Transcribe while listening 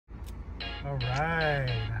All right,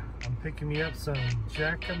 I'm picking me up some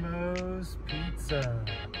Jockcamo's pizza.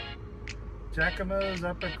 Jockcamo's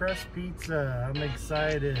upper crust pizza. I'm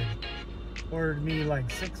excited. Ordered me like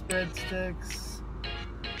 6 breadsticks.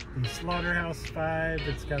 The Slaughterhouse 5.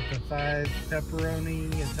 It's got the 5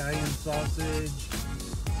 pepperoni, Italian sausage,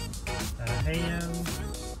 ham,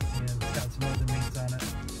 and it's got some other meats on it.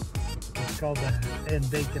 It's called and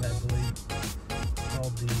bacon, I believe. It's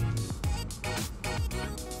called the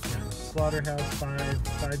Slaughterhouse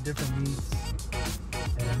 5 different meats.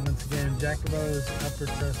 And once again, Jockcamo's upper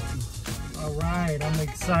crust pizza. All right, I'm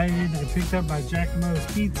excited. I picked up my Jockcamo's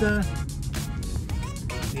pizza,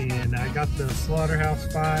 and I got the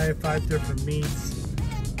Slaughterhouse 5 different meats.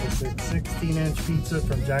 It's a 16-inch pizza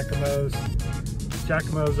from Jockcamo's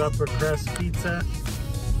upper crust pizza.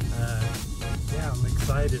 Yeah, I'm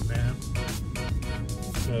excited, man.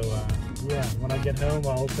 So yeah, when I get home,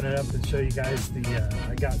 I'll open it up and show you guys the,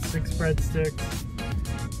 I got 6 breadsticks,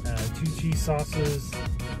 2 cheese sauces.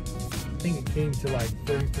 I think it came to like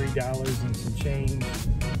 $33 and some change.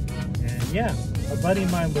 And yeah, a buddy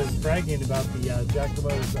of mine was bragging about the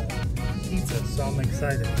Jockcamo's pizza, so I'm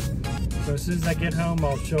excited. So as soon as I get home,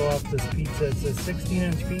 I'll show off this pizza. It's a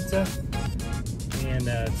 16-inch pizza, and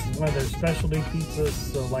it's one of their specialty pizzas.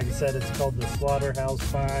 So like I said, it's called the Slaughterhouse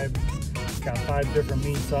 5. It's got 5 different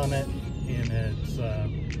meats on it, and it's I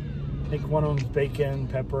think one of them's bacon,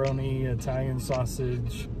 pepperoni, Italian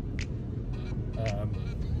sausage. I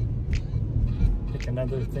think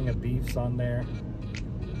another thing of beef's on there.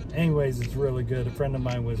 Anyways, it's really good. A friend of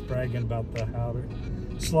mine was bragging about the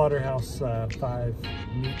Slaughterhouse 5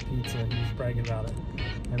 meat pizza. He was bragging about it,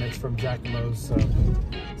 and it's from Jockcamo's.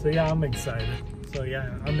 So yeah, I'm excited. So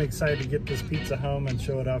yeah, I'm excited to get this pizza home and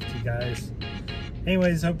show it off to you guys.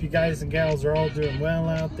 Anyways, hope you guys and gals are all doing well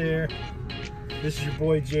out there. This is your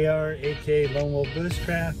boy JR, aka Lone Wolf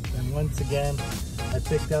Bushcraft, and once again, I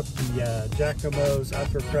picked up the Jockcamo's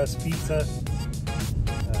upper crust pizza.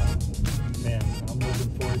 Man, I'm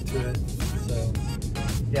looking forward to it. So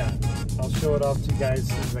yeah, I'll show it off to you guys as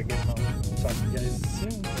soon as I get home. Talk to you guys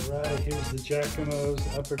soon. All right, here's the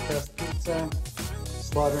Jockcamo's upper crust pizza.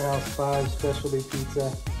 Slaughterhouse 5 specialty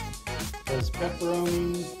pizza. It has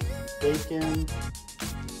pepperoni, bacon,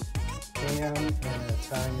 ham, and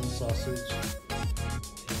Italian sausage.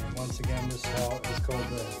 And once again, this is called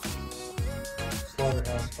the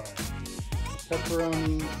Slaughterhouse 5.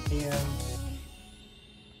 Pepperoni, ham,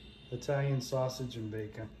 Italian sausage, and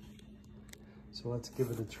bacon. So let's give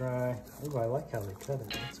it a try. Oh, I like how they cut it.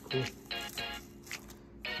 That's cool.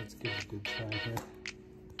 Let's give it a good try here.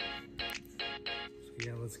 So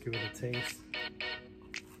yeah, let's give it a taste.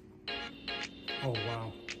 Oh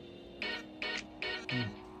wow.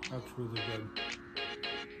 That's really good.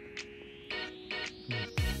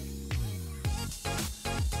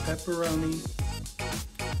 Pepperoni,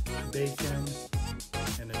 bacon,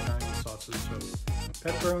 and Italian sausage. So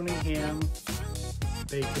pepperoni, ham,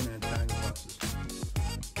 bacon, and Italian sausage.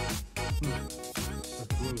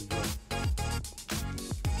 That's really good.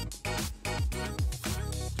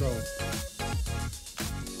 So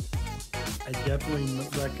I definitely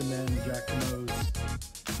recommend Jockcamo's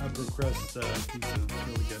upper crust pizza. It's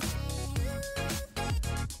really good.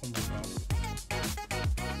 Oh my god.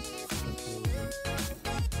 That's really good.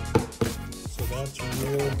 So that's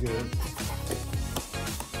really good.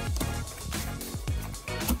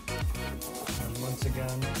 And once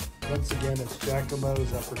again, it's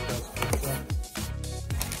Jockcamo's upper crust pizza.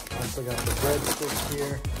 Also got the breadsticks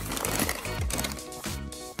here.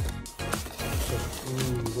 Ooh,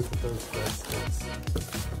 look at those breadsticks.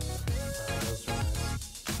 Those are nice.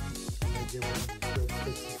 I'm gonna give one of these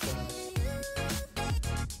breadsticks a try.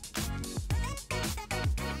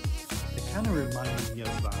 They kind of remind me of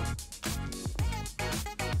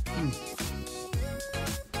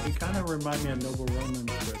they kind of remind me of Noble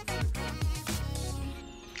Roman's breadsticks.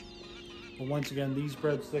 But once again, these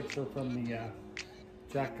breadsticks are from the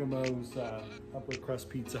Jockcamo's upper crust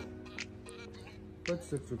pizza.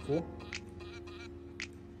 Breadsticks are cool.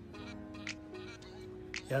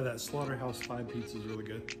 Yeah, that Slaughterhouse 5 pizza is really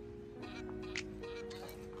good.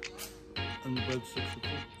 And the breadsticks are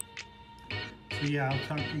cool. So yeah, I'll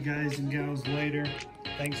talk to you guys and gals later.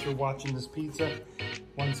 Thanks for watching this pizza.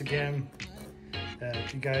 Once again,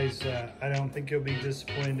 if you guys, I don't think you'll be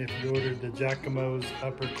disappointed if you ordered the Jockcamo's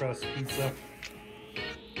upper crust pizza.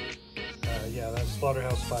 Yeah, that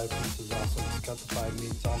Slaughterhouse 5 pizza is awesome. It's got the 5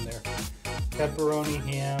 meats on there. Pepperoni,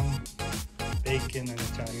 ham, bacon, and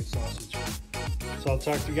Italian sausage. So I'll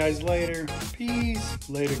talk to you guys later. Peace.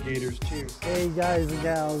 Later, Gators. Cheers. Hey guys and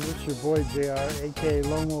gals, it's your boy JR, aka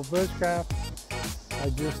Lone Wolf Bushcraft. I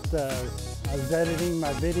was editing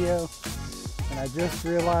my video And I just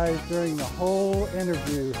realized during the whole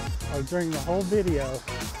interview, or during the whole video,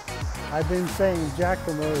 I've been saying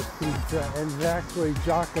Jockamo's pizza, and it's actually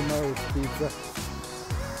Jockamo's pizza.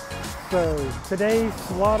 So today's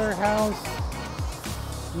Slaughterhouse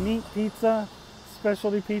meat pizza,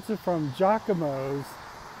 specialty pizza from Jockamo's,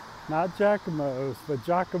 not Jockamo's, but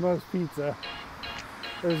Jockamo's pizza.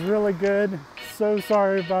 It was really good. So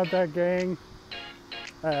sorry about that, gang.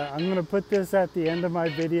 I'm gonna put this at the end of my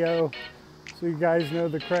video so you guys know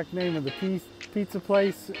the correct name of the pizza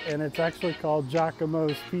place, and it's actually called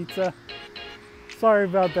Jockamo's Pizza. Sorry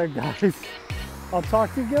about that, guys. I'll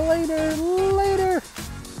talk to you later.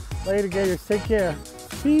 Later, Gators. Take care.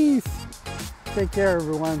 Peace. Take care,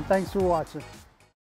 everyone. Thanks for watching.